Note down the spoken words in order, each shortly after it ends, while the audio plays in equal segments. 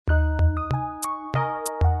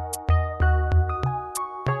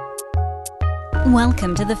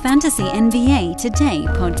Welcome to the Fantasy NBA Today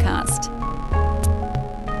podcast.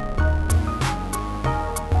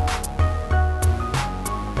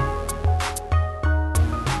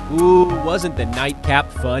 Ooh, wasn't the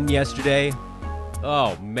nightcap fun yesterday?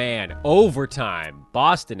 Oh man, overtime.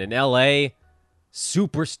 Boston and LA,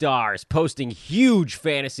 superstars posting huge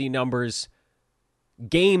fantasy numbers,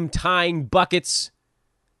 game-tying buckets,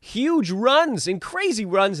 huge runs and crazy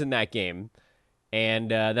runs in that game. And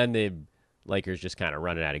then the Lakers just kind of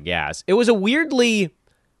running out of gas. It was a weirdly,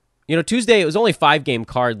 Tuesday, it was only a 5-game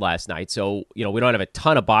card last night, so, we don't have a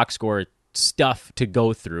ton of box score stuff to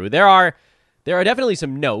go through. There are definitely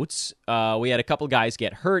some notes. We had a couple guys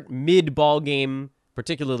get hurt mid-ball game,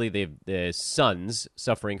 particularly the Suns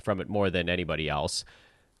suffering from it more than anybody else.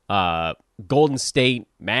 Golden State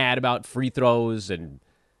mad about free throws and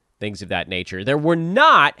things of that nature. There were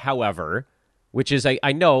not, however, which is,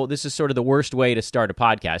 I know this is sort of the worst way to start a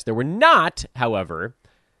podcast. There were not, however,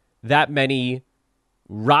 that many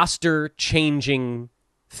roster-changing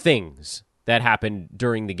things that happened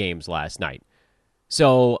during the games last night.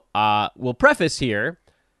 So we'll preface here,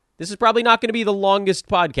 this is probably not going to be the longest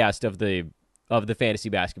podcast of the fantasy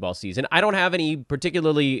basketball season. I don't have any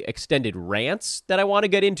particularly extended rants that I want to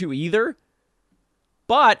get into either,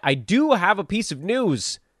 but I do have a piece of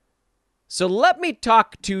news. So let me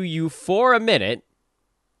talk to you for a minute.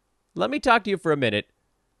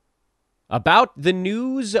 About the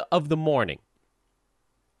news of the morning.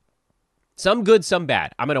 Some good, some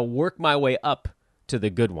bad. I'm going to work my way up to the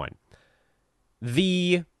good one.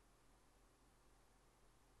 Well,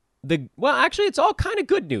 actually, it's all kind of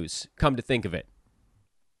good news, come to think of it.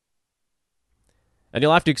 And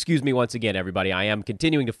you'll have to excuse me once again, everybody. I am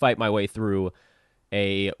continuing to fight my way through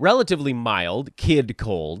a relatively mild kid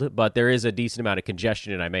cold, but there is a decent amount of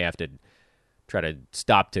congestion, and I may have to try to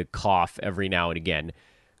stop to cough every now and again.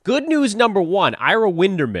 Good news number one, Ira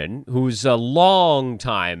Winderman, who's a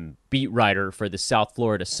long-time beat writer for the South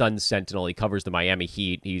Florida Sun-Sentinel. He covers the Miami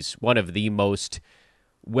Heat. He's one of the most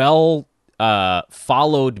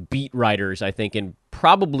followed beat writers, I think, in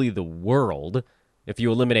probably the world, if you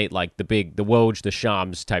eliminate like the Woj, the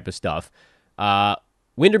Shams type of stuff.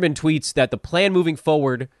 Winderman tweets that the plan moving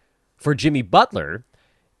forward for Jimmy Butler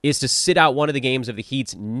is to sit out one of the games of the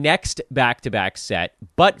Heat's next back-to-back set,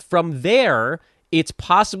 but from there, it's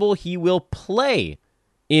possible he will play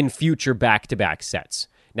in future back-to-back sets.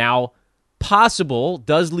 Now, possible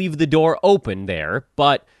does leave the door open there,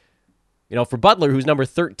 but for Butler, who's number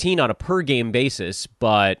 13 on a per-game basis,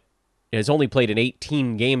 but has only played in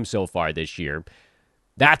 18 games so far this year,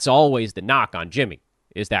 that's always the knock on Jimmy,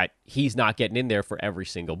 is that he's not getting in there for every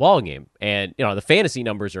single ball game. And, the fantasy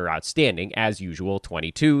numbers are outstanding, as usual,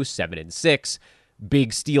 22, 7, and 6.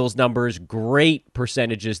 Big steals numbers, great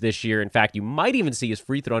percentages this year. In fact, you might even see his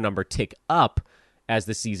free throw number tick up as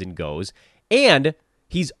the season goes. And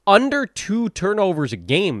he's under 2 turnovers a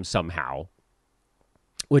game somehow,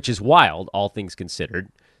 which is wild, all things considered.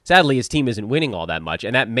 Sadly, his team isn't winning all that much,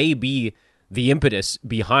 and that may be the impetus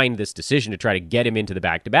behind this decision to try to get him into the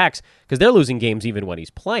back-to-backs, because they're losing games even when he's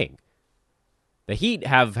playing. The Heat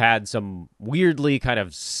have had some weirdly kind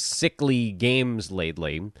of sickly games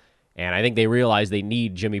lately, and I think they realize they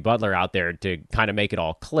need Jimmy Butler out there to kind of make it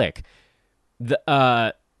all click.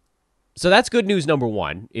 So that's good news number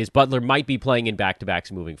one, is Butler might be playing in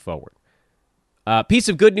back-to-backs moving forward. Piece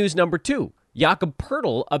of good news number two, Jakob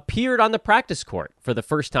Poeltl appeared on the practice court for the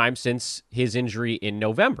first time since his injury in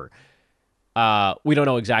November. We don't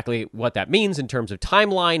know exactly what that means in terms of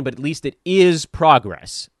timeline, but at least it is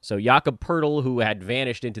progress. So Jakob Poeltl, who had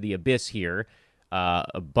vanished into the abyss here,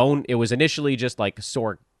 it was initially just like a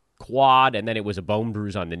sore quad, and then it was a bone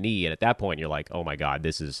bruise on the knee. And at that point, you're like, oh my God,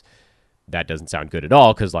 that doesn't sound good at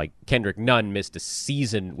all, because like Kendrick Nunn missed a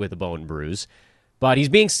season with a bone bruise. But he's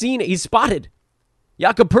being seen, he's spotted.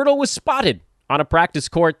 Jakob Poeltl was spotted on a practice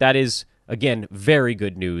court. That is, again, very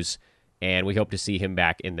good news. And we hope to see him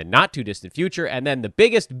back in the not-too-distant future. And then the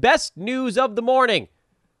best news of the morning,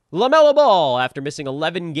 LaMelo Ball, after missing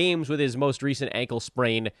 11 games with his most recent ankle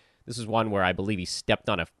sprain, this is one where I believe he stepped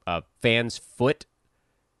on a fan's foot,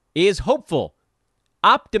 is hopeful,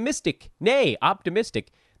 optimistic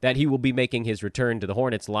that he will be making his return to the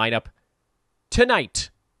Hornets lineup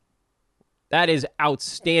tonight. That is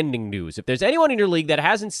outstanding news. If there's anyone in your league that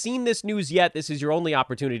hasn't seen this news yet, this is your only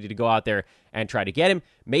opportunity to go out there and try to get him.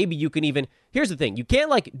 Maybe you can even... Here's the thing. You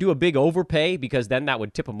can't, do a big overpay, because then that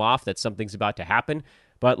would tip him off that something's about to happen.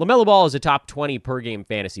 But LaMelo Ball is a top 20 per-game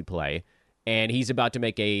fantasy play, and he's about to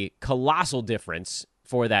make a colossal difference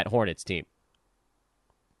for that Hornets team.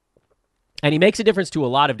 And he makes a difference to a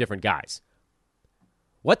lot of different guys.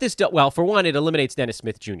 What this does, well, for one, it eliminates Dennis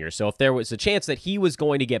Smith Jr. So if there was a chance that he was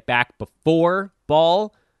going to get back before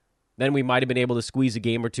Ball, then we might have been able to squeeze a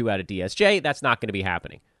game or two out of DSJ. That's not going to be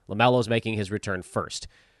happening. LaMelo's making his return first.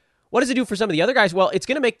 What does it do for some of the other guys? Well, it's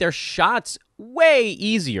going to make their shots way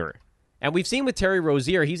easier. And we've seen with Terry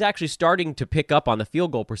Rozier, he's actually starting to pick up on the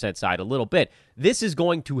field goal percent side a little bit. This is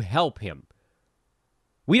going to help him.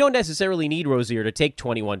 We don't necessarily need Rozier to take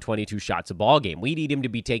 21, 22 shots a ball game. We need him to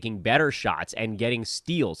be taking better shots and getting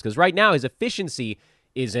steals, because right now his efficiency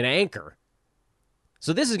is an anchor.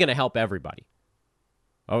 So this is going to help everybody.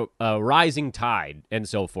 A rising tide and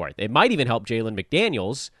so forth. It might even help Jalen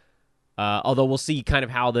McDaniels, although we'll see kind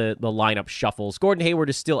of how the lineup shuffles. Gordon Hayward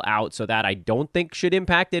is still out, so that I don't think should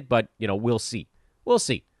impact it, but we'll see. We'll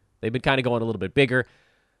see. They've been kind of going a little bit bigger.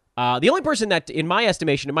 The only person that, in my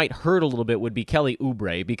estimation, it might hurt a little bit would be Kelly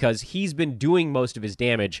Oubre, because he's been doing most of his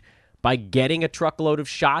damage by getting a truckload of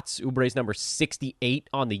shots. Oubre's number 68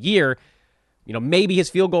 on the year. Maybe his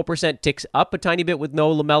field goal percent ticks up a tiny bit with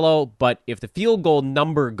no LaMelo, but if the field goal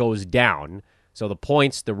number goes down, so the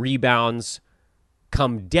points, the rebounds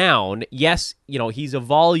come down, yes, he's a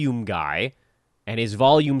volume guy, and his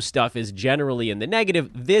volume stuff is generally in the negative.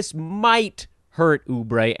 This might hurt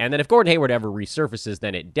Oubre, and then if Gordon Hayward ever resurfaces,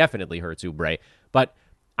 then it definitely hurts Oubre. But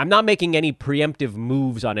I'm not making any preemptive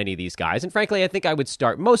moves on any of these guys, and frankly, I think I would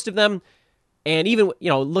start most of them, and even,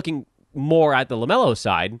 looking more at the LaMelo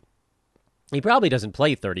side, he probably doesn't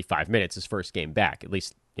play 35 minutes his first game back, at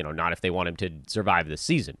least, not if they want him to survive this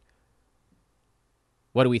season.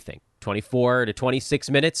 What do we think? 24 to 26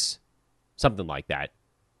 minutes? Something like that.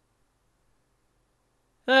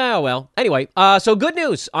 Oh, well. Anyway, so good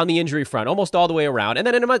news on the injury front, almost all the way around. And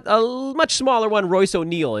then in a much smaller one, Royce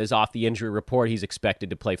O'Neal is off the injury report. He's expected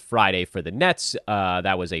to play Friday for the Nets.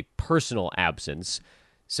 That was a personal absence.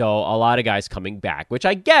 So a lot of guys coming back, which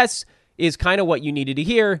I guess is kind of what you needed to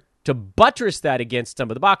hear to buttress that against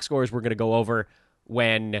some of the box scores we're going to go over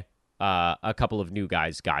when a couple of new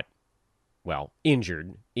guys got,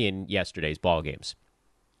 injured in yesterday's ball games.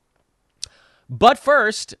 But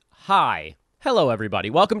first, hi. Hello,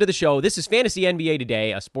 everybody. Welcome to the show. This is Fantasy NBA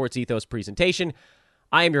Today, a Sports Ethos presentation.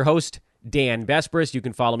 I am your host, Dan Bespris. You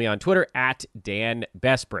can follow me on Twitter at Dan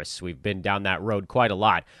Bespris. We've been down that road quite a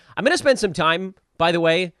lot. I'm going to spend some time, by the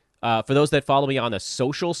way, for those that follow me on the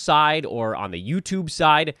social side or on the YouTube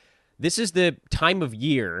side. This is the time of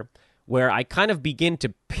year where I kind of begin to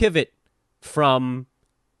pivot from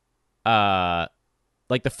the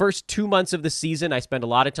first 2 months of the season. I spend a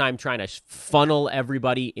lot of time trying to funnel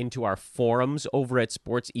everybody into our forums over at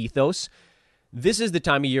Sports Ethos. This is the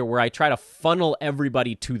time of year where I try to funnel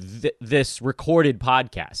everybody to this recorded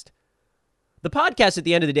podcast. The podcast, at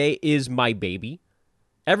the end of the day, is my baby.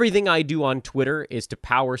 Everything I do on Twitter is to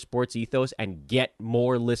power Sports Ethos and get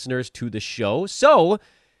more listeners to the show. So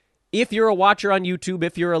if you're a watcher on YouTube,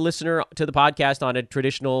 if you're a listener to the podcast on a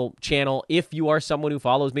traditional channel, if you are someone who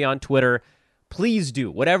follows me on Twitter, please do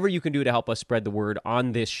whatever you can do to help us spread the word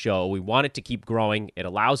on this show. We want it to keep growing. It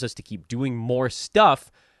allows us to keep doing more stuff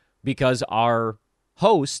because our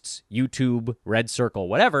hosts, YouTube, Red Circle,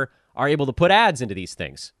 whatever, are able to put ads into these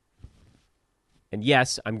things. And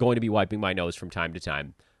yes, I'm going to be wiping my nose from time to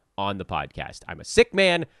time on the podcast. I'm a sick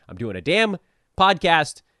man. I'm doing a damn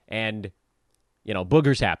podcast, and,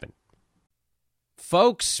 boogers happen.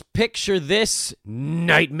 Folks, picture this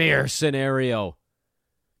nightmare scenario.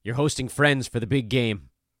 You're hosting friends for the big game.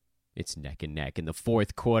 It's neck and neck in the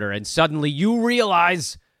fourth quarter, and suddenly you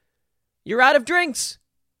realize you're out of drinks.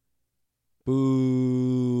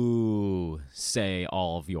 Boo, say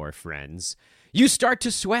all of your friends. You start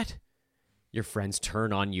to sweat. Your friends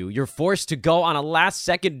turn on you. You're forced to go on a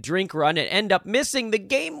last-second drink run and end up missing the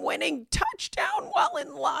game-winning touchdown while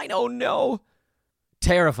in line. Oh, no.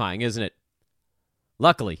 Terrifying, isn't it?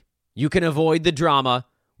 Luckily, you can avoid the drama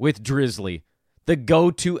with Drizzly, the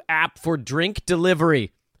go-to app for drink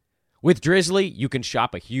delivery. With Drizzly, you can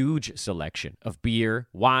shop a huge selection of beer,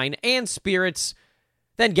 wine, and spirits,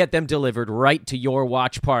 then get them delivered right to your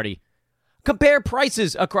watch party. Compare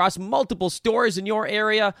prices across multiple stores in your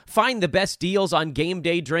area, find the best deals on game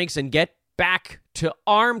day drinks, and get back to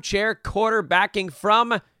armchair quarterbacking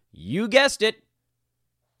from, you guessed it,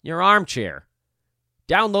 your armchair.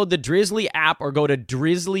 Download the Drizzly app or go to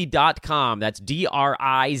drizzly.com. That's DRIZLY.com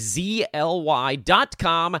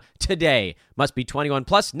today. Must be 21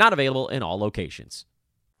 plus, not available in all locations.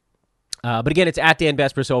 But again, it's at Dan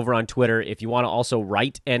Bespris over on Twitter. If you want to also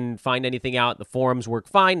write and find anything out, the forums work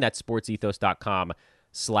fine. That's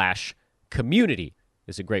sportsethos.com/community.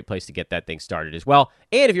 It's a great place to get that thing started as well.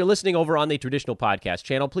 And if you're listening over on the traditional podcast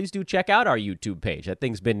channel, please do check out our YouTube page. That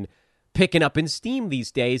thing's been picking up in steam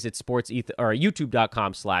these days at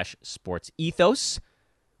youtube.com/sportsethos.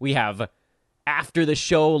 We have after the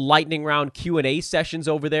show lightning round Q&A sessions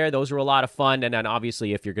over there. Those are a lot of fun. And then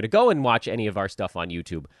obviously, if you're going to go and watch any of our stuff on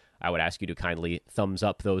YouTube, I would ask you to kindly thumbs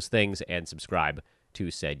up those things and subscribe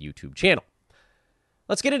to said YouTube channel.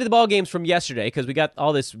 Let's get into the ball games from yesterday because we got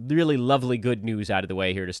all this really lovely good news out of the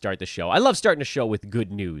way here to start the show. I love starting a show with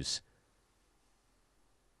good news.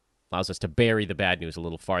 Allows us to bury the bad news a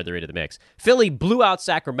little farther into the mix. Philly blew out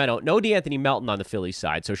Sacramento. No DeAnthony Melton on the Philly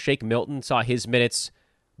side, so Shake Milton saw his minutes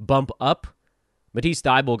bump up. Matisse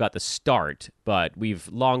Thybulle got the start, but we've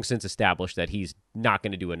long since established that he's not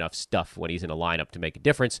going to do enough stuff when he's in a lineup to make a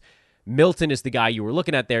difference. Milton is the guy you were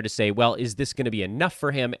looking at there to say, well, is this going to be enough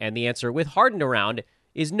for him? And the answer, with Harden around,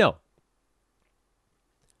 is no.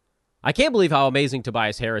 I can't believe how amazing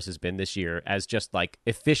Tobias Harris has been this year as just like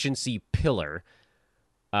efficiency pillar.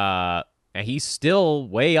 And he's still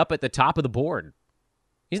way up at the top of the board.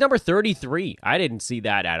 He's number 33. I didn't see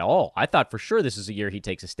that at all. I thought for sure this is a year he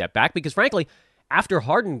takes a step back because, frankly, after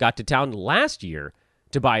Harden got to town last year,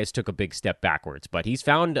 Tobias took a big step backwards. But he's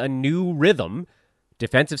found a new rhythm.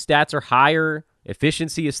 Defensive stats are higher.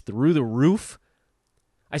 Efficiency is through the roof.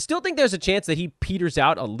 I still think there's a chance that he peters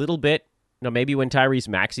out a little bit. You know, maybe when Tyrese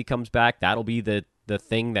Maxey comes back, that'll be the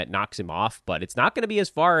thing that knocks him off. But it's not going to be as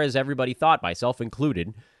far as everybody thought, myself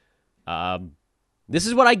included. This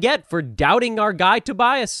is what I get for doubting our guy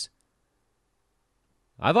Tobias.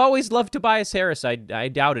 I've always loved Tobias Harris. I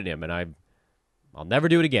doubted him, and I'll never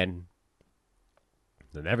do it again.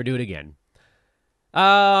 I'll never do it again.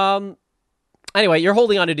 Anyway, you're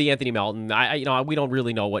holding on to DeAnthony Melton. We don't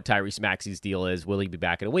really know what Tyrese Maxey's deal is. Will he be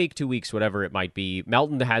back in a week, 2 weeks, whatever it might be?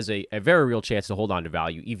 Melton has a very real chance to hold on to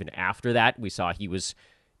value even after that. We saw he was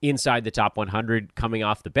inside the top 100 coming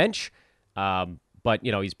off the bench. But,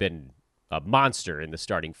 he's been a monster in the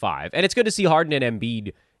starting five. And it's good to see Harden and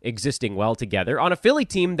Embiid existing well together on a Philly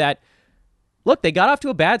team that, look, they got off to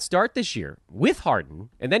a bad start this year with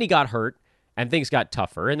Harden, and then he got hurt, and things got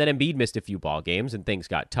tougher. And then Embiid missed a few ball games, and things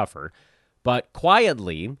got tougher. But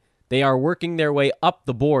quietly, they are working their way up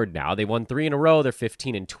the board now. They won 3 in a row. They're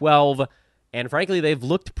 15-12. And frankly, they've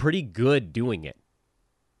looked pretty good doing it.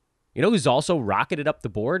 You know who's also rocketed up the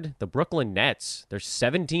board? The Brooklyn Nets. They're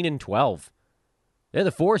 17-12. They're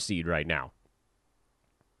the 4 seed right now.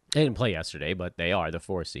 They didn't play yesterday, but they are the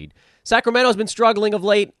 4 seed. Sacramento's been struggling of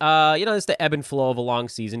late. It's the ebb and flow of a long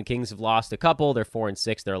season. Kings have lost a couple. They're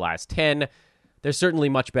 4-6 their last 10. They're certainly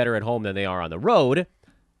much better at home than they are on the road.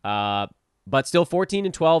 But still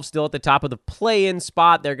 14-12, still at the top of the play-in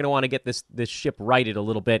spot. They're going to want to get this ship righted a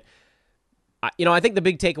little bit. I think the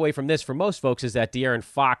big takeaway from this for most folks is that De'Aaron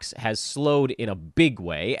Fox has slowed in a big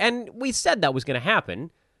way, and we said that was going to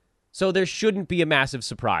happen, so there shouldn't be a massive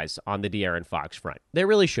surprise on the De'Aaron Fox front. There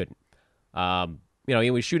really shouldn't.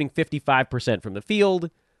 He was shooting 55% from the field,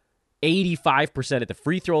 85% at the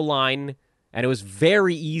free throw line, and it was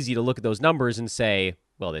very easy to look at those numbers and say,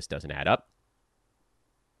 well, this doesn't add up.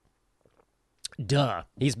 Duh.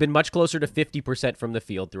 He's been much closer to 50% from the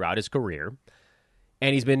field throughout his career,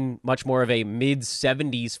 and he's been much more of a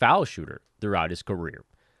mid-70s foul shooter throughout his career.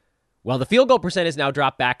 Well, the field goal percent has now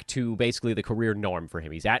dropped back to basically the career norm for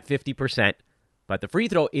him. He's at 50%, but the free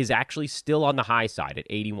throw is actually still on the high side at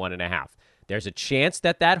 81.5. There's a chance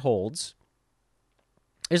that holds.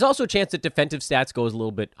 There's also a chance that defensive stats goes a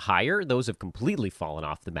little bit higher. Those have completely fallen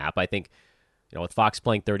off the map. I think with Fox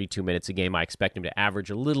playing 32 minutes a game, I expect him to average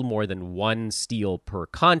a little more than 1 steal per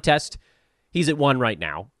contest. He's at 1 right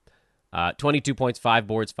now. 22 points, 5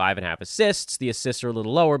 boards, 5.5 assists. The assists are a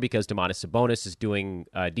little lower because Domantas Sabonis is doing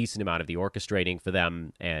a decent amount of the orchestrating for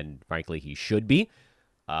them, and frankly, he should be.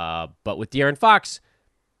 But with De'Aaron Fox,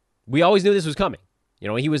 we always knew this was coming.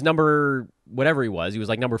 He was number, whatever he was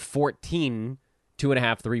like number 14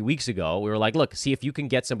 3 weeks ago. We were like, look, see if you can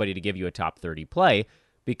get somebody to give you a top 30 play,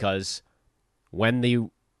 because when the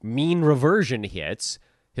mean reversion hits,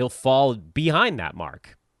 he'll fall behind that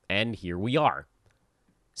mark. And here we are.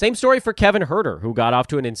 Same story for Kevin Huerter, who got off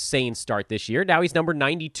to an insane start this year. Now he's number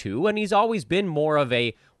 92, and he's always been more of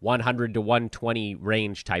a 100 to 120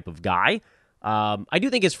 range type of guy. I do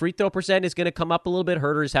think his free throw percent is going to come up a little bit.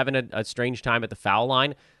 Huerter's having a strange time at the foul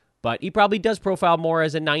line, but he probably does profile more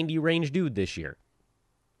as a 90 range dude this year.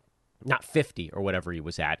 Not 50 or whatever he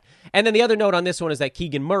was at. And then the other note on this one is that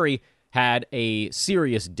Keegan Murray had a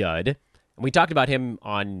serious dud. And we talked about him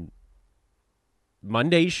on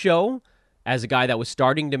Monday's show as a guy that was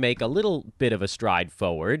starting to make a little bit of a stride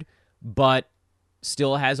forward, but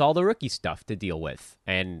still has all the rookie stuff to deal with.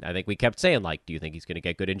 And I think we kept saying, do you think he's going to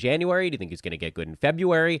get good in January? Do you think he's going to get good in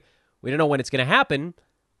February? We don't know when it's going to happen,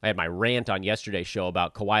 I had my rant on yesterday's show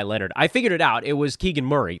about Kawhi Leonard. I figured it out. It was Keegan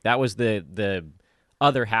Murray. That was the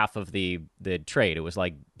other half of the trade. It was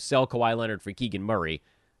like sell Kawhi Leonard for Keegan Murray.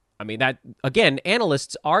 I mean, that, again,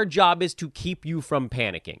 analysts, our job is to keep you from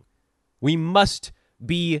panicking. We must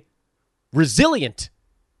be resilient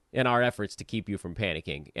in our efforts to keep you from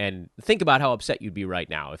panicking. And think about how upset you'd be right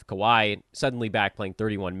now if Kawhi suddenly back playing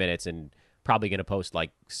 31 minutes and probably going to post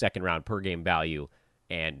like second round per game value,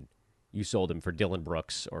 and you sold him for Dylan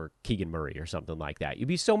Brooks or Keegan Murray or something like that. You'd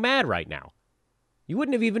be so mad right now. You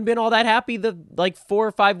wouldn't have even been all that happy the 4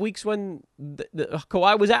 or 5 weeks when the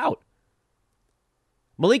Kawhi was out.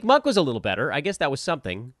 Malik Monk was a little better. I guess that was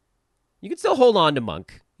something. You can still hold on to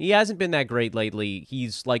Monk. He hasn't been that great lately.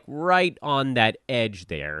 He's like right on that edge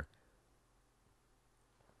there.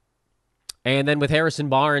 And then with Harrison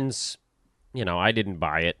Barnes, I didn't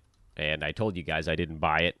buy it. And I told you guys I didn't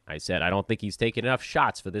buy it. I said I don't think he's taken enough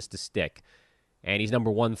shots for this to stick. And he's number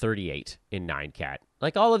 138 in 9-cat.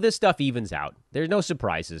 Like, all of this stuff evens out. There's no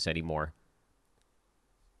surprises anymore.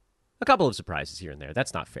 A couple of surprises here and there.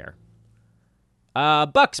 That's not fair.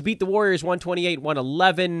 Bucks beat the Warriors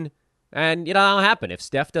 128-111. And, that'll happen if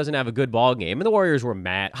Steph doesn't have a good ball game. And the Warriors were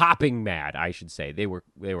hopping mad, I should say. They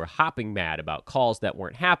were hopping mad about calls that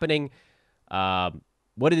weren't happening. What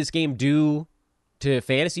did this game do to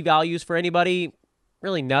fantasy values for anybody?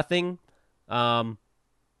 Really nothing. Klay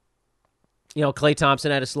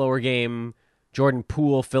Thompson had a slower game. Jordan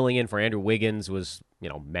Poole filling in for Andrew Wiggins was,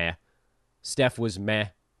 meh. Steph was meh.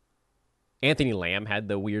 Anthony Lamb had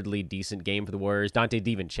the weirdly decent game for the Warriors. Dante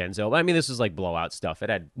DiVincenzo. I mean, this was like blowout stuff. It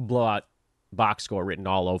had blowout box score written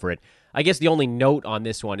all over it. I guess the only note on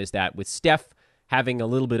this one is that with Steph having a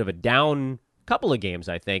little bit of a down couple of games,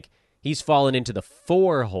 I think, he's fallen into the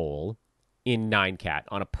 4 hole in 9-cat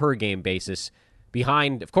on a per-game basis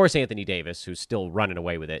behind, of course, Anthony Davis, who's still running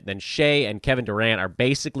away with it. Then Shea and Kevin Durant are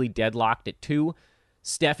basically deadlocked at 2.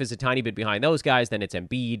 Steph is a tiny bit behind those guys. Then it's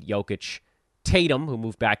Embiid, Jokic, Tatum, who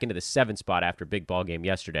moved back into the 7th spot after a big ball game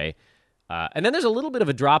yesterday. And then there's a little bit of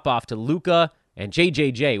a drop-off to Luka and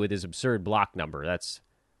JJJ with his absurd block number. That's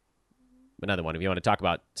another one if you want to talk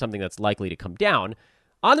about something that's likely to come down.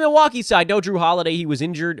 On the Milwaukee side, no Drew Holiday. He was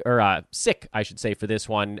injured, or sick, I should say, for this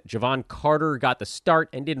one. Javon Carter got the start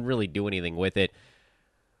and didn't really do anything with it.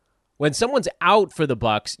 When someone's out for the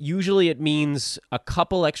Bucks, usually it means a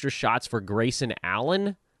couple extra shots for Grayson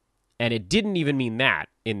Allen, and it didn't even mean that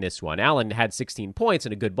in this one. Allen had 16 points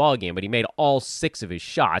in a good ball game, but he made all 6 of his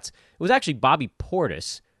shots. It was actually Bobby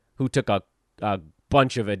Portis who took a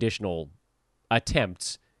bunch of additional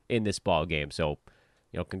attempts in this ball game. So,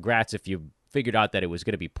 congrats if you figured out that it was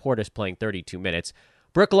going to be Portis playing 32 minutes.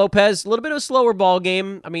 Brook Lopez, a little bit of a slower ball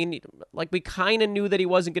game. I mean, like, we kind of knew that he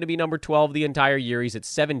wasn't going to be number 12 the entire year. He's at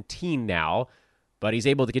 17 now, but he's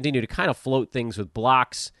able to continue to kind of float things with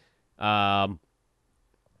blocks. The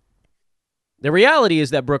reality is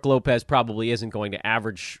that Brook Lopez probably isn't going to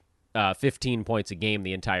average 15 points a game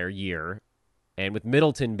the entire year. And with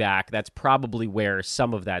Middleton back, that's probably where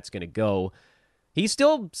some of that's going to go. He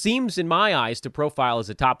still seems, in my eyes, to profile as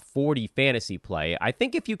a top 40 fantasy play. I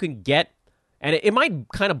think if you can get, and it might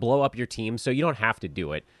kind of blow up your team, so you don't have to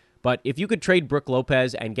do it, but if you could trade Brook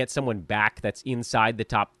Lopez and get someone back that's inside the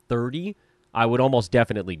top 30, I would almost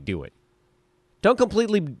definitely do it. Don't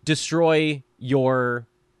completely destroy your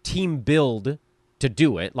team build to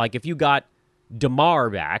do it. Like, if you got DeMar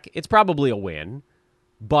back, it's probably a win,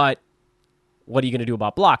 but what are you going to do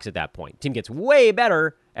about blocks at that point? Team gets way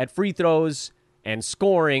better at free throws and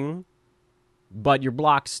scoring, but your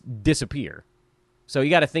blocks disappear. So you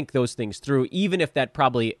got to think those things through, even if that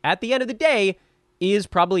probably, at the end of the day, is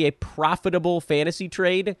probably a profitable fantasy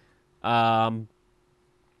trade. I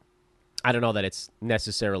don't know that it's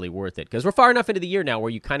necessarily worth it, because we're far enough into the year now where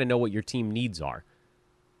you kind of know what your team needs are.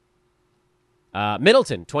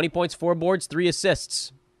 Middleton, 20 points, 4 boards, 3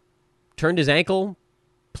 assists. Turned his ankle,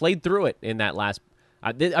 played through it in that last.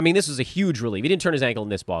 This was a huge relief. He didn't turn his ankle in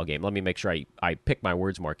this ball game. Let me make sure I pick my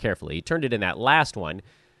words more carefully. He turned it in that last one,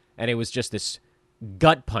 and it was just this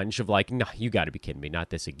gut punch of like, no, you got to be kidding me, not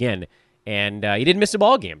this again. And he didn't miss a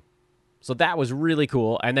ball game. So that was really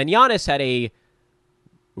cool. And then Giannis had a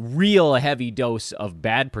real heavy dose of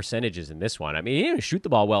bad percentages in this one. I mean, he didn't shoot the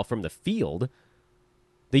ball well from the field.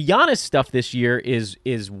 The Giannis stuff this year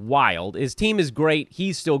is wild. His team is great.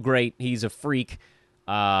 He's still great. He's a freak.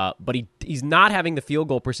 But he's not having the field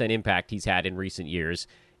goal percent impact he's had in recent years.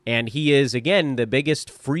 And he is, again, the biggest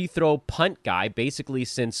free throw punt guy basically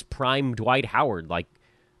since prime Dwight Howard, like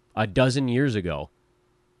a dozen years ago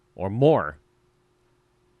or more.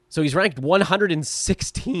 So he's ranked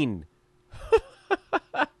 116.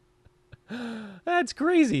 That's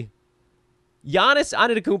crazy. Giannis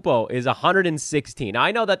Antetokounmpo is 116. Now,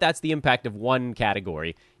 I know that that's the impact of one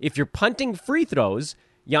category. If you're punting free throws,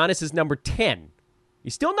 Giannis is number 10.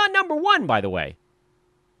 He's still not number 1, by the way.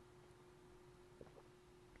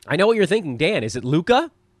 I know what you're thinking, Dan. Is it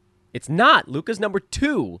Luka? It's not. Luka's number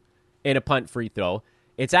 2 in a punt free throw.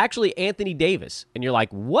 It's actually Anthony Davis. And you're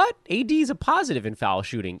like, what? AD is a positive in foul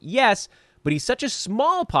shooting. Yes, but he's such a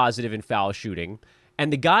small positive in foul shooting.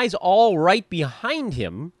 And the guys all right behind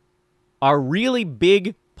him are really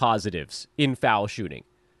big positives in foul shooting.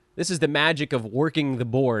 This is the magic of working the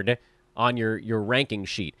board on your ranking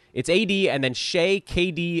sheet. It's AD and then Shea,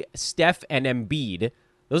 KD, Steph, and Embiid.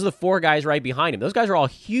 Those are the 4 guys right behind him. Those guys are all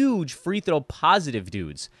huge free throw positive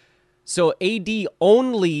dudes. So AD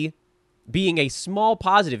only being a small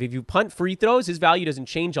positive, if you punt free throws, his value doesn't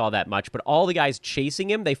change all that much, but all the guys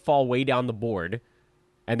chasing him, they fall way down the board.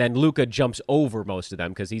 And then Luka jumps over most of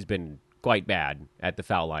them because he's been quite bad at the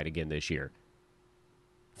foul line again this year.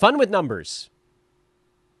 Fun with numbers.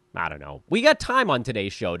 I don't know. We got time on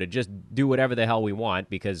today's show to just do whatever the hell we want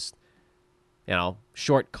because,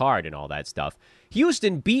 short card and all that stuff.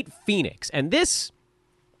 Houston beat Phoenix. And this,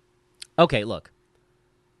 okay, look.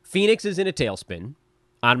 Phoenix is in a tailspin.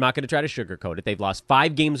 I'm not going to try to sugarcoat it. They've lost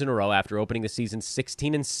 5 games in a row after opening the season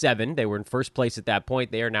 16-7. They were in first place at that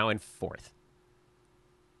point. They are now in 4th.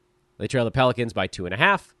 They trail the Pelicans by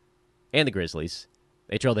 2.5. And the Grizzlies.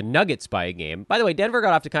 They trail the Nuggets by a game. By the way, Denver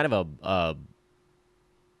got off to kind of a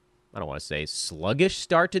I don't want to say sluggish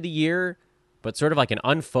start to the year, but sort of like an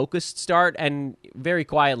unfocused start. And very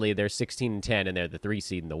quietly, they're 16-10, and they're the 3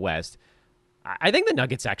 seed in the West. I think the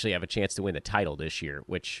Nuggets actually have a chance to win the title this year,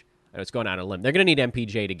 which I know it's going out on a limb. They're going to need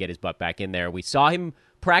MPJ to get his butt back in there. We saw him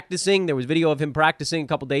practicing. There was video of him practicing a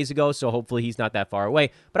couple days ago, so hopefully he's not that far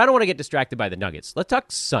away. But I don't want to get distracted by the Nuggets. Let's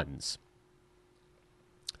talk Suns.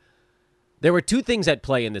 There were 2 things at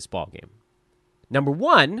play in this ballgame. Number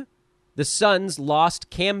 1, the Suns lost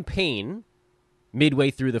Cam Payne midway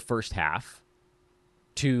through the first half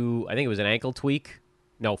to, I think it was an ankle tweak.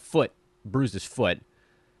 No, foot. Bruised his foot.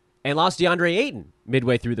 And lost DeAndre Ayton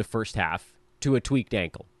midway through the first half to a tweaked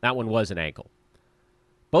ankle. That one was an ankle.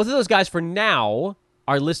 Both of those guys for now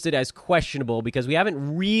are listed as questionable because we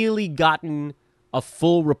haven't really gotten a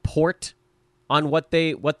full report on what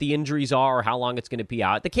the injuries are or how long it's going to be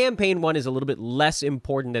out. The Cam Payne one is a little bit less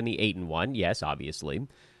important than the Ayton one. Yes, obviously.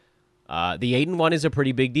 The Ayton one is a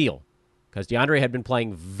pretty big deal because DeAndre had been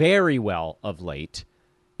playing very well of late,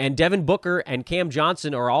 and Devin Booker and Cam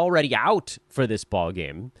Johnson are already out for this ball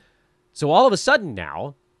game. So all of a sudden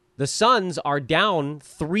now, the Suns are down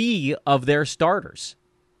 3 of their starters.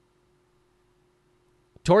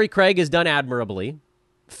 Torrey Craig has done admirably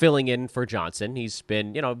filling in for Johnson. He's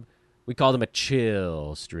been, we call them a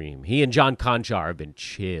chill stream. He and John Conchar have been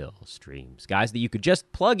chill streams. Guys that you could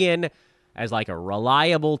just plug in as like a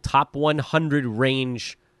reliable top 100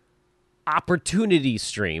 range opportunity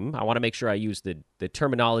stream. I want to make sure I use the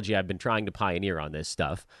terminology I've been trying to pioneer on this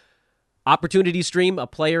stuff. Opportunity stream, a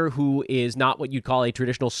player who is not what you'd call a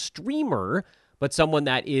traditional streamer, but someone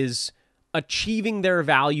that is achieving their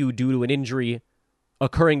value due to an injury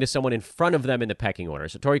occurring to someone in front of them in the pecking order.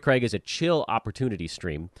 So Torrey Craig is a chill opportunity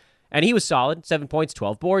stream. And he was solid. 7 points,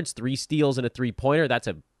 12 boards, 3 steals, and a 3-pointer. That's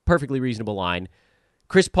a perfectly reasonable line.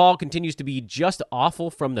 Chris Paul continues to be just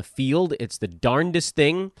awful from the field. It's the darndest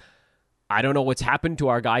thing. I don't know what's happened to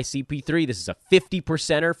our guy CP3. This is a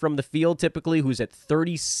 50%er from the field typically, who's at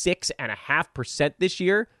 36.5% this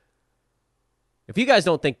year. If you guys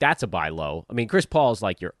don't think that's a buy low, I mean, Chris Paul is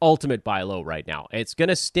like your ultimate buy low right now. It's going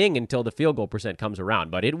to sting until the field goal percent comes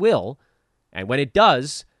around, but it will. And when it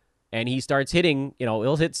does, and he starts hitting,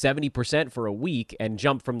 he'll hit 70% for a week and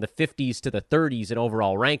jump from the 50s to the 30s in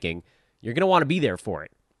overall ranking, you're going to want to be there for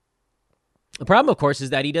it. The problem, of course, is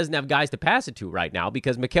that he doesn't have guys to pass it to right now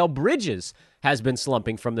because Mikal Bridges has been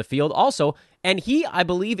slumping from the field also, and he, I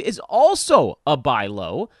believe, is also a buy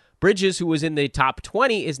low. Bridges, who was in the top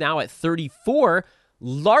 20, is now at 34,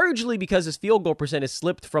 largely because his field goal percent has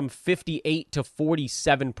slipped from 58 to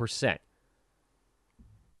 47%.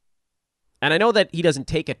 And I know that he doesn't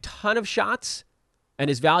take a ton of shots, and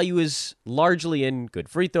his value is largely in good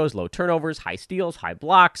free throws, low turnovers, high steals, high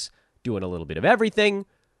blocks, doing a little bit of everything.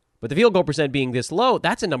 But the field goal percent being this low,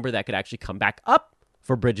 that's a number that could actually come back up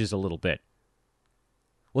for Bridges a little bit.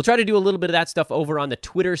 We'll try to do a little bit of that stuff over on the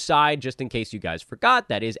Twitter side, just in case you guys forgot.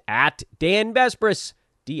 That is at Dan Besbris,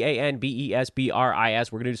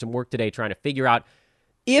 DanBesbris. We're going to do some work today trying to figure out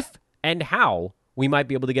if and how we might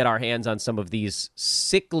be able to get our hands on some of these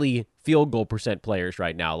sickly field goal percent players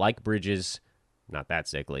right now, like Bridges, not that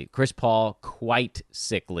sickly, Chris Paul, quite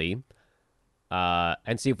sickly,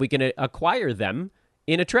 and see if we can acquire them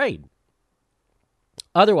in a trade.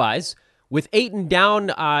 Otherwise, with Ayton down,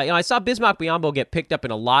 I saw Bismack Biyombo get picked up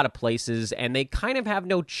in a lot of places, and they kind of have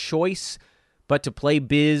no choice but to play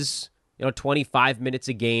Biz, 25 minutes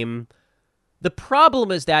a game. The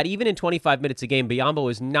problem is that even in 25 minutes a game,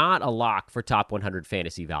 Biyombo is not a lock for top 100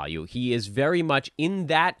 fantasy value. He is very much in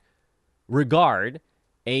that regard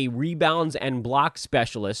a rebounds and block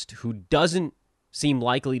specialist who doesn't seem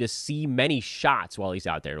likely to see many shots while he's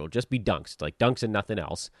out there. It'll just be dunks, like dunks and nothing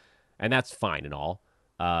else, and that's fine and all.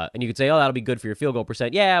 And you could say, oh, that'll be good for your field goal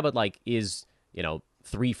percent. Yeah, but is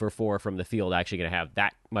 3 for 4 from the field actually going to have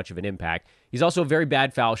that much of an impact? He's also a very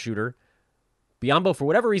bad foul shooter. Biyombo, for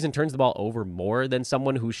whatever reason, turns the ball over more than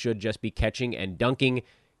someone who should just be catching and dunking.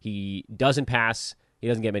 He doesn't pass. He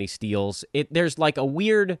doesn't get many steals. There's like a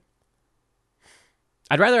weird...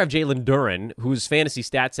 I'd rather have Jalen Duren, whose fantasy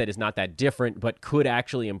stat set is not that different, but could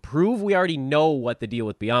actually improve. We already know what the deal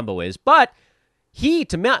with Biyombo is, but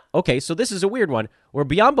okay, so this is a weird one, where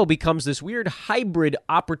Biyombo becomes this weird hybrid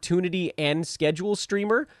opportunity and schedule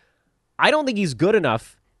streamer. I don't think he's good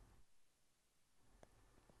enough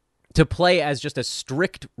to play as just a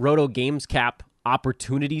strict Roto Games Cap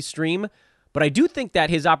opportunity stream, but I do think that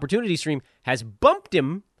his opportunity stream has bumped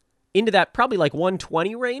him into that probably like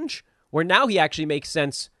 120 range, where now he actually makes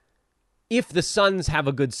sense if the Suns have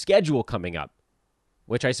a good schedule coming up,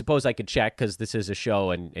 which I suppose I could check because this is a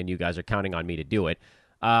show and you guys are counting on me to do it.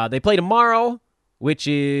 They play tomorrow, which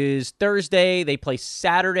is Thursday. They play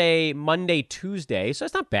Saturday, Monday, Tuesday, so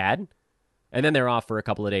it's not bad. And then they're off for a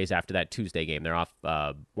couple of days after that Tuesday game. They're off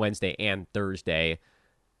Wednesday and Thursday.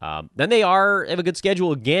 Then they have a good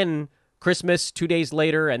schedule again, Christmas 2 days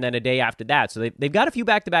later, and then a day after that. So they've got a few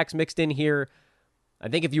back-to-backs mixed in here. I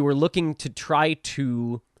think if you were looking to try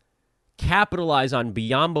to capitalize on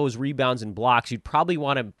Biyombo's rebounds and blocks, you'd probably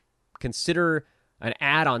want to consider an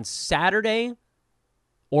ad on Saturday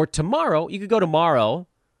or tomorrow. You could go tomorrow,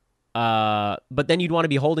 but then you'd want to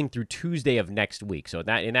be holding through Tuesday of next week. So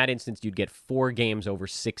in that instance, you'd get 4 games over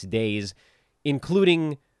 6 days,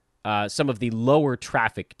 including some of the lower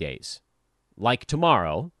traffic days, like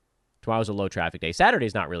tomorrow. Tomorrow's a low traffic day.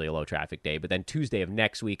 Saturday's not really a low traffic day, but then Tuesday of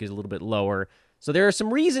next week is a little bit lower. So there are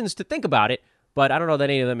some reasons to think about it, but I don't know that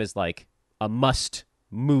any of them is like a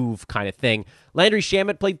must-move kind of thing. Landry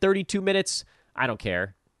Shamet played 32 minutes. I don't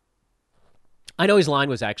care. I know his line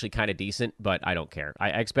was actually kind of decent, but I don't care. I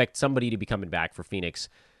expect somebody to be coming back for Phoenix.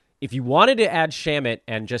 If you wanted to add Shamet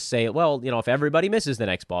and just say, well, if everybody misses the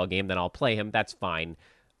next ball game, then I'll play him, that's fine.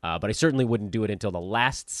 But I certainly wouldn't do it until the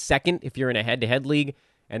last second if you're in a head-to-head league.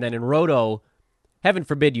 And then in Roto, heaven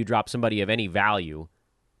forbid you drop somebody of any value.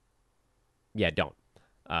 Yeah, don't.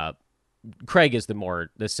 Craig is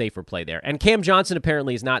the safer play there. And Cam Johnson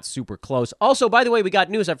apparently is not super close. Also, by the way, we got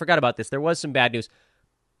news. I forgot about this. There was some bad news.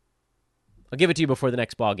 I'll give it to you before the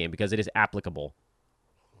next ball game because it is applicable.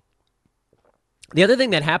 The other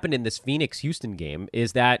thing that happened in this Phoenix-Houston game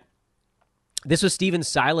is that this was Steven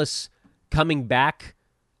Silas coming back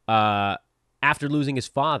after losing his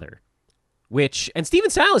father. And Steven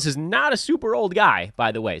Silas is not a super old guy,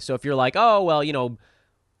 by the way. So if you're like, oh,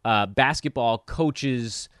 well, basketball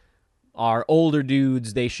coaches are older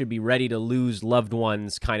dudes, they should be ready to lose loved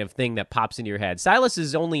ones kind of thing that pops into your head. Silas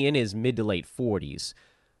is only in his mid to late 40s.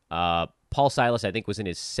 Paul Silas, I think, was in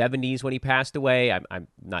his 70s when he passed away. I'm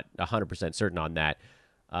not 100% certain on that.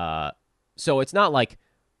 So it's not like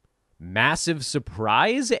massive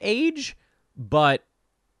surprise age, but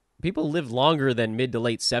people live longer than mid to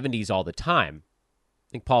late 70s all the time.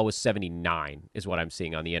 I think Paul was 79 is what I'm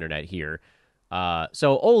seeing on the internet here.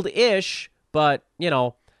 So old-ish, but,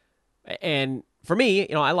 and for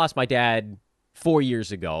me, I lost my dad 4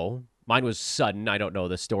 years ago. Mine was sudden. I don't know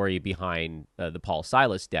the story behind the Paul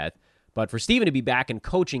Silas death. But for Steven to be back and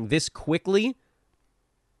coaching this quickly,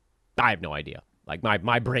 I have no idea. Like,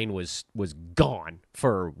 my brain was gone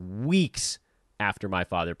for weeks after my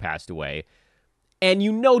father passed away. And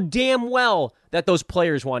you know damn well that those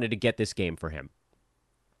players wanted to get this game for him.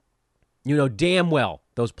 You know damn well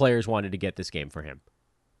those players wanted to get this game for him.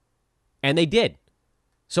 And they did.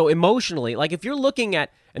 So emotionally, like if you're looking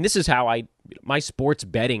at, and this is how my sports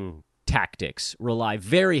betting tactics rely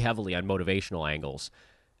very heavily on motivational angles.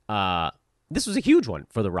 This was a huge one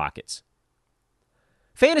for the Rockets.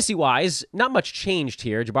 Fantasy-wise, not much changed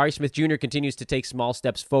here. Jabari Smith Jr. continues to take small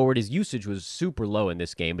steps forward. His usage was super low in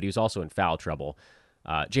this game, but he was also in foul trouble.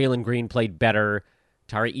 Jalen Green played better.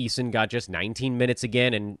 Tari Eason got just 19 minutes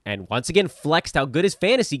again, and once again flexed how good his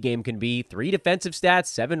fantasy game can be. 3 defensive stats,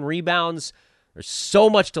 7 rebounds. There's so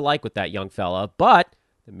much to like with that young fella, but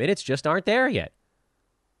the minutes just aren't there yet.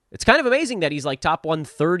 It's kind of amazing that he's like top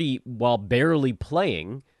 130 while barely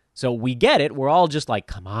playing. So we get it. We're all just like,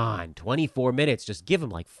 come on, 24 minutes. Just give him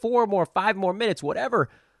like 4 more, 5 more minutes, whatever.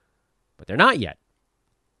 But they're not yet.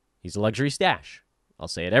 He's a luxury stash. I'll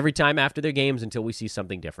say it every time after their games until we see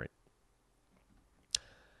something different.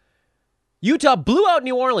 Utah blew out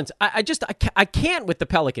New Orleans. I can't with the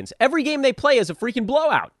Pelicans. Every game they play is a freaking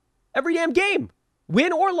blowout. Every damn game.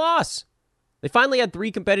 Win or loss. They finally had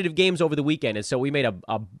 3 competitive games over the weekend, and so we made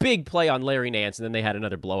a big play on Larry Nance, and then they had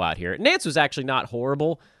another blowout here. Nance was actually not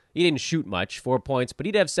horrible. He didn't shoot much, 4 points, but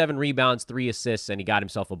he'd have 7 rebounds, 3 assists, and he got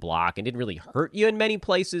himself a block and didn't really hurt you in many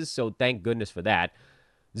places, so thank goodness for that.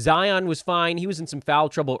 Zion was fine. He was in some foul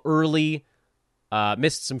trouble early,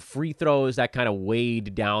 missed some free throws. That kind of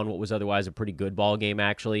weighed down what was otherwise a pretty good ball game,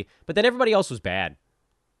 actually. But then everybody else was bad.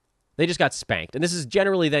 They just got spanked. And this is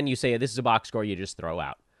generally then you say, this is a box score you just throw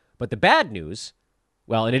out. But the bad news,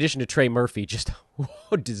 well, in addition to Trey Murphy, just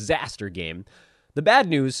a disaster game, the bad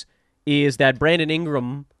news is that Brandon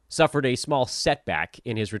Ingram suffered a small setback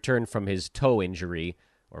in his return from his toe injury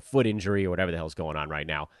or foot injury or whatever the hell's going on right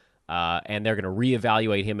now. And they're going to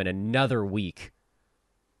reevaluate him in another week.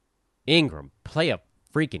 Ingram, play a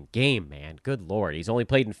freaking game, man. Good Lord. He's only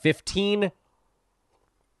played in 15. And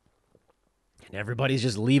everybody's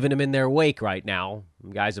just leaving him in their wake right now.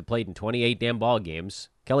 Some guys have played in 28 damn ball games.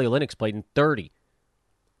 Kelly Olynyk's played in 30.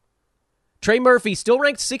 Trey Murphy still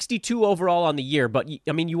ranked 62 overall on the year, but,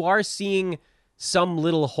 I mean, you are seeing some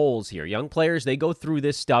little holes here. Young players, they go through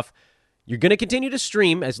this stuff. You're going to continue to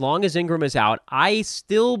stream as long as Ingram is out. I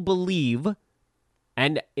still believe,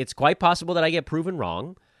 and it's quite possible that I get proven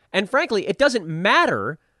wrong, and frankly, it doesn't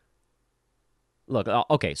matter. Look,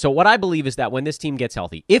 okay, so what I believe is that when this team gets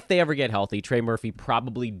healthy, if they ever get healthy, Trey Murphy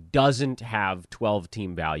probably doesn't have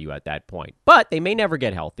 12-team value at that point. But they may never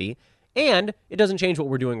get healthy, and it doesn't change what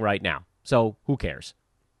we're doing right now. So who cares?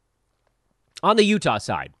 On the Utah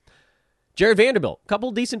side, Jared Vanderbilt, a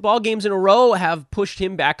couple decent ball games in a row have pushed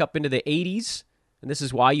him back up into the 80s, and this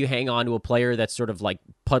is why you hang on to a player that's sort of like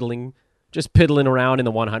just piddling around in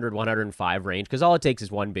the 100, 105 range, because all it takes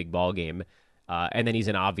is one big ball game, and then he's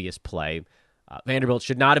an obvious play. Vanderbilt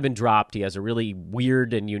should not have been dropped. He has a really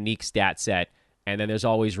weird and unique stat set, and then there's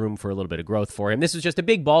always room for a little bit of growth for him. This is just a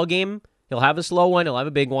big ball game. He'll have a slow one. He'll have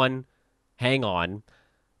a big one. Hang on.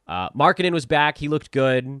 Markkanen was back. He looked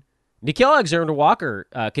good. Nickeil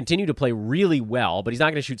Alexander-Walker continued to play really well, but he's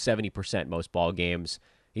not going to shoot 70% most ball games.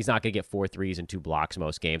 He's not going to get 4 threes and 2 blocks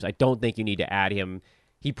most games. I don't think you need to add him.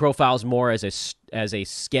 He profiles more as a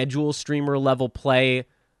schedule streamer level play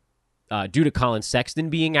due to Colin Sexton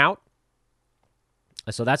being out.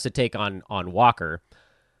 So that's the take on Walker.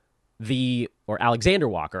 Or Alexander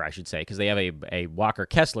Walker, I should say, because they have a Walker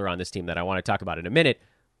Kessler on this team that I want to talk about in a minute.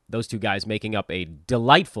 Those two guys making up a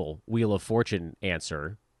delightful Wheel of Fortune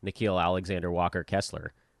answer. Nickeil Alexander-Walker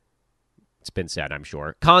Kessler. It's been said, I'm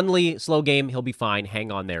sure. Conley, slow game. He'll be fine.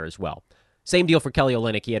 Hang on there as well. Same deal for Kelly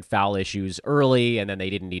Olynyk. He had foul issues early, and then they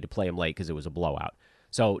didn't need to play him late because it was a blowout.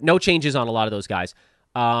 So no changes on a lot of those guys.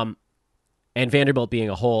 And Vanderbilt being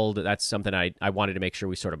a hold, that's something I wanted to make sure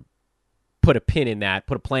we sort of put a pin in that,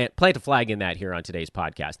 plant a flag in that here on today's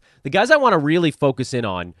podcast. The guys I want to really focus in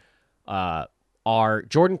on are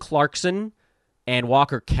Jordan Clarkson and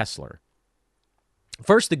Walker Kessler.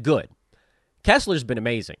 First, the good. Kessler's been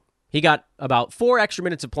amazing. He got about 4 extra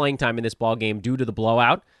minutes of playing time in this ball game due to the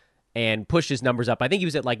blowout and pushed his numbers up. I think he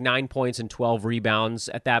was at like 9 points and 12 rebounds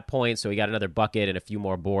at that point, so he got another bucket and a few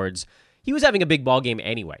more boards. He was having a big ball game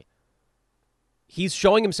anyway. He's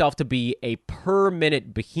showing himself to be a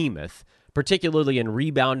per-minute behemoth, particularly in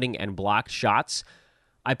rebounding and blocked shots.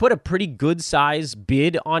 I put a pretty good size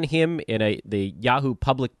bid on him in the Yahoo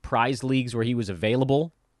Public Prize Leagues where he was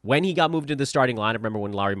available when he got moved into the starting lineup. Remember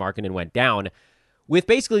when Lauri Markkanen went down, with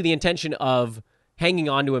basically the intention of hanging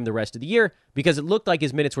on to him the rest of the year because it looked like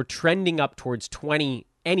his minutes were trending up towards 20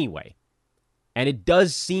 anyway. And it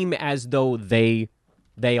does seem as though they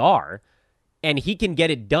are, and he can get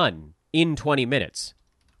it done in 20 minutes.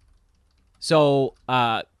 So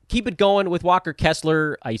keep it going with Walker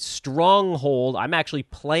Kessler, a strong hold. I'm actually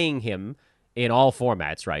playing him in all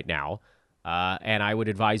formats right now, and I would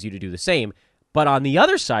advise you to do the same. But on the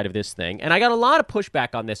other side of this thing, and I got a lot of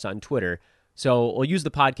pushback on this on Twitter, so I'll use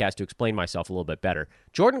the podcast to explain myself a little bit better.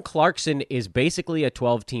 Jordan Clarkson is basically a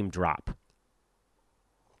 12-team drop.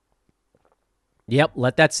 Yep,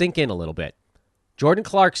 let that sink in a little bit. Jordan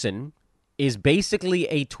Clarkson is basically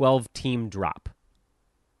a 12-team drop.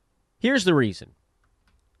 Here's the reason.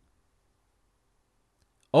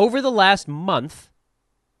 Over the last month,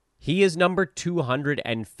 he is number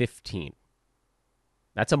 215.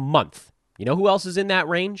 That's a month. You know who else is in that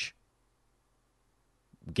range?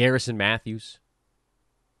 Garrison Matthews.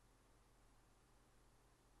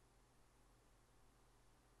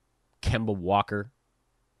 Kemba Walker,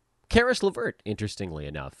 Karis LeVert, interestingly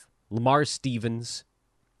enough, Lamar Stevens.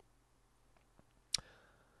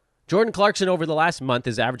 Jordan Clarkson over the last month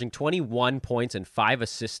is averaging 21 points and 5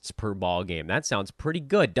 assists per ball game. That sounds pretty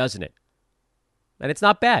good, doesn't it? And it's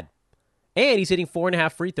not bad. And he's hitting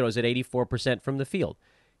 4.5 free throws at 84% from the field.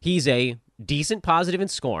 He's a decent positive in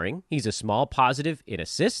scoring. He's a small positive in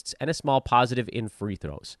assists and a small positive in free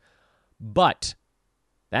throws. But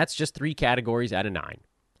that's just 3 categories out of 9.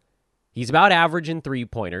 He's about average in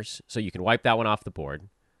three-pointers, so you can wipe that one off the board.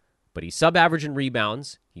 But he's sub-average in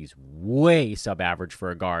rebounds. He's way sub-average for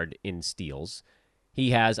a guard in steals.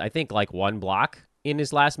 He has, I think, like 1 block in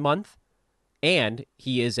his last month. And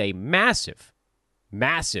he is a massive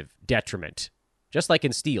detriment, just like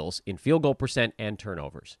in steals, in field goal percent and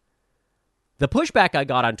turnovers. The pushback I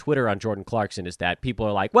got on Twitter on Jordan Clarkson is that people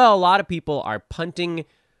are like, well, a lot of people are punting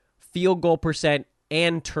field goal percent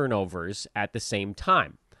and turnovers at the same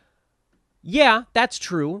time. Yeah, that's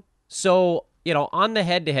true. So, on the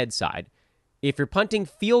head-to-head side, if you're punting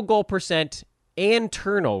field goal percent and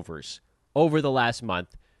turnovers over the last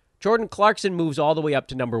month, Jordan Clarkson moves all the way up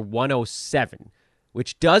to number 107,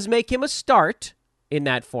 which does make him a start in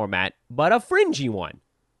that format, but a fringy one.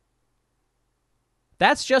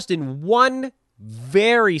 That's just in one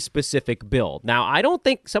very specific build. Now,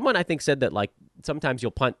 someone said that like sometimes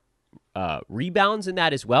you'll punt rebounds in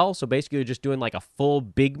that as well. So basically you're just doing like a full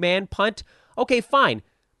big man punt. Okay, fine.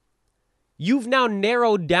 You've now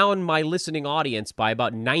narrowed down my listening audience by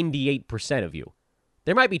about 98% of you.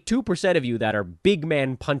 There might be 2% of you that are big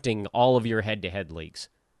man punting all of your head-to-head leagues.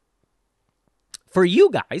 For you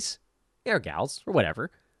guys, or gals, or whatever,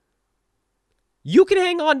 you can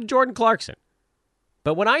hang on to Jordan Clarkson.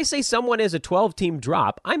 But when I say someone is a 12-team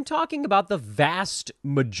drop, I'm talking about the vast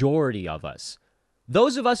majority of us.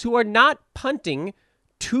 Those of us who are not punting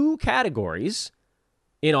 2 categories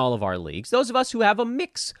in all of our leagues. Those of us who have a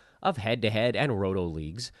mix of head-to-head and roto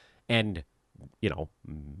leagues. And,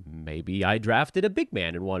 maybe I drafted a big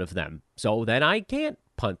man in one of them. So then I can't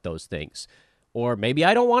punt those things. Or maybe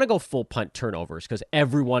I don't want to go full punt turnovers because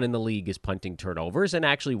everyone in the league is punting turnovers, and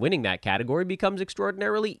actually winning that category becomes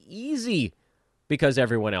extraordinarily easy because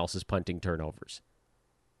everyone else is punting turnovers.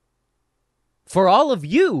 For all of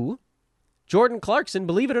you, Jordan Clarkson,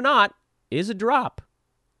 believe it or not, is a drop.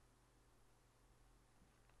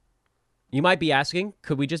 You might be asking,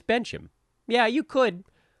 could we just bench him? Yeah, you could,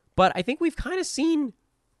 but I think we've kind of seen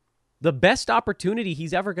the best opportunity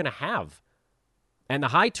he's ever going to have. And the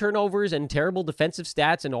high turnovers and terrible defensive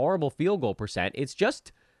stats and horrible field goal percent, it's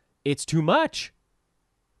too much.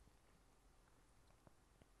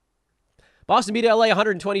 Boston beat LA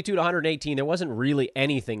 122-118. There wasn't really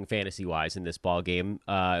anything fantasy-wise in this ball game.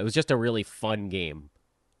 It was just a really fun game.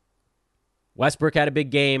 Westbrook had a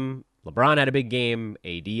big game. LeBron had a big game.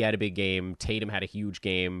 AD had a big game. Tatum had a huge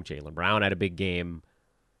game. Jaylen Brown had a big game.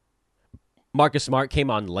 Marcus Smart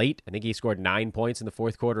came on late. I think he scored 9 points in the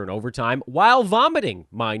fourth quarter in overtime while vomiting,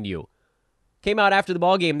 mind you. Came out after the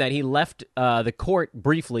ball game that he left the court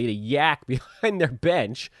briefly to yak behind their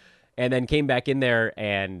bench and then came back in there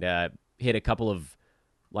and hit a couple of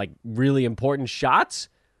really important shots.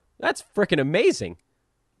 That's freaking amazing.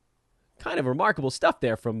 Kind of remarkable stuff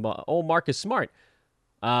there from old Marcus Smart.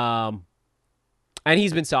 And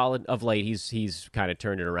he's been solid of late. He's kind of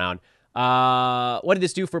turned it around. What did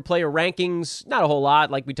this do for player rankings? Not a whole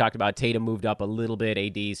lot. Like we talked about, Tatum moved up a little bit.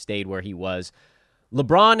 AD stayed where he was.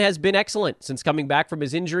 LeBron has been excellent since coming back from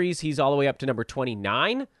his injuries. He's all the way up to number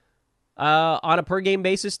 29 on a per-game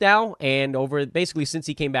basis now. And basically since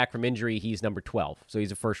he came back from injury, he's number 12. So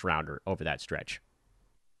he's a first-rounder over that stretch.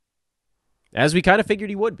 As we kind of figured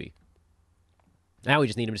he would be. Now we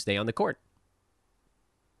just need him to stay on the court.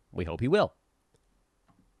 We hope he will.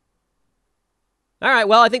 All right,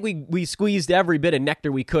 well, I think we squeezed every bit of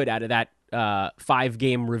nectar we could out of that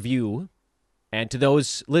 5-game review. And to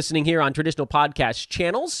those listening here on traditional podcast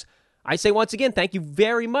channels, I say once again, thank you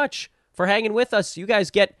very much for hanging with us. You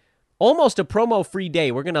guys get almost a promo-free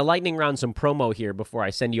day. We're going to lightning round some promo here before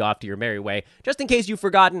I send you off to your merry way. Just in case you've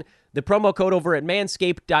forgotten, the promo code over at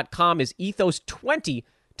manscaped.com is Ethos20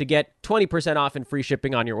 to get 20% off and free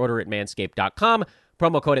shipping on your order at manscaped.com.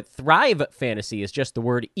 Promo code at Thrive Fantasy is just the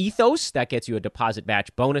word ethos. That gets you a deposit match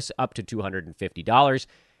bonus up to $250.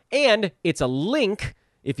 And it's a link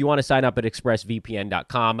if you want to sign up at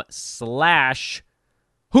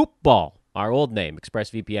expressvpn.com/hoopball. Our old name,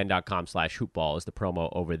 expressvpn.com/hoopball is the promo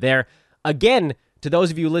over there. Again, to those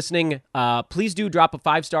of you listening, please do drop a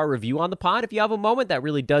 5-star review on the pod if you have a moment. That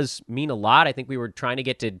really does mean a lot. I think we were trying to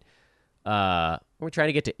get to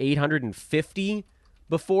 850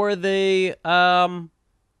 before the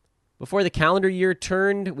before the calendar year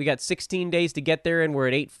turned. We got 16 days to get there, and we're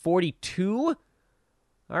at 842.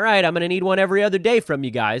 All right, I'm going to need one every other day from you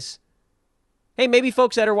guys. Hey, maybe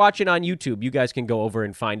folks that are watching on YouTube, you guys can go over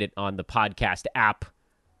and find it on the podcast app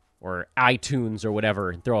or iTunes or whatever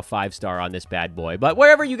and throw a 5-star on this bad boy. But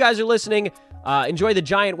wherever you guys are listening, enjoy the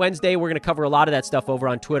Giant Wednesday. We're going to cover a lot of that stuff over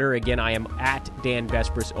on Twitter. Again, I am at Dan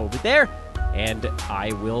Vespris over there, and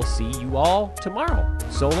I will see you all tomorrow.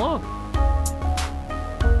 So long.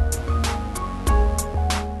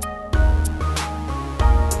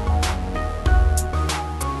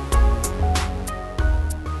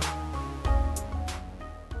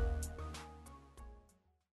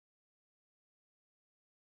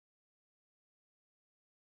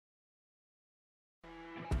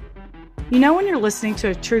 You know when you're listening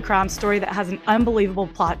to a true crime story that has an unbelievable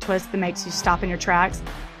plot twist that makes you stop in your tracks?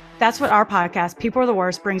 That's what our podcast, People Are the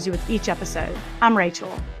Worst, brings you with each episode. I'm Rachel.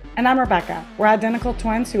 And I'm Rebecca. We're identical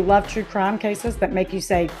twins who love true crime cases that make you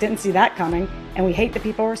say, didn't see that coming, and we hate the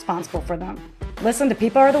people responsible for them. Listen to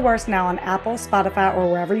People Are the Worst now on Apple, Spotify, or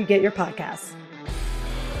wherever you get your podcasts.